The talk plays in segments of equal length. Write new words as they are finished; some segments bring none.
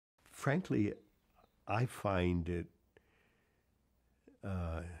frankly, I find it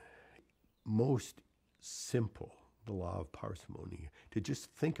most simple, the law of parsimony, to just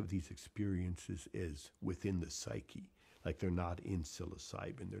think of these experiences as within the psyche, like they're not in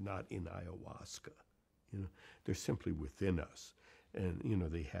psilocybin, they're not in ayahuasca. They're simply within us. And,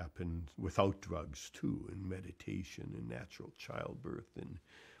 they happen without drugs, too, in meditation, in natural childbirth, in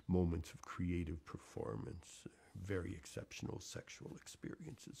moments of creative performance, very exceptional sexual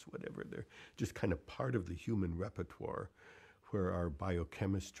experiences, whatever. They're just kind of part of the human repertoire where our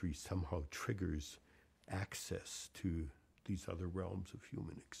biochemistry somehow triggers access to these other realms of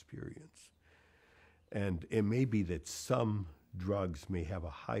human experience. And it may be that some drugs may have a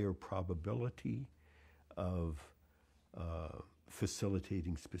higher probability of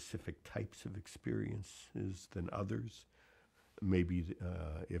facilitating specific types of experiences than others. Maybe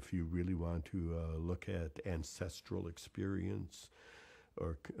if you really want to look at ancestral experience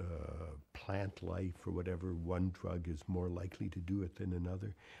or plant life or whatever, one drug is more likely to do it than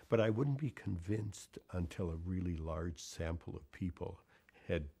another. But I wouldn't be convinced until a really large sample of people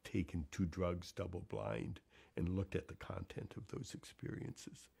had taken 2 drugs double-blind and looked at the content of those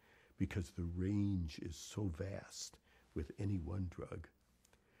experiences, because the range is so vast with any one drug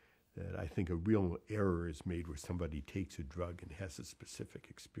that I think a real error is made where somebody takes a drug and has a specific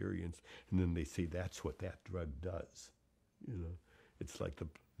experience, and then they say that's what that drug does. It's like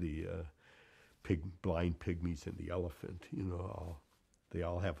the blind pygmies and the elephant. They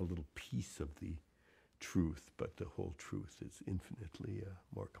all have a little piece of the truth, but the whole truth is infinitely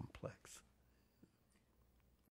more complex.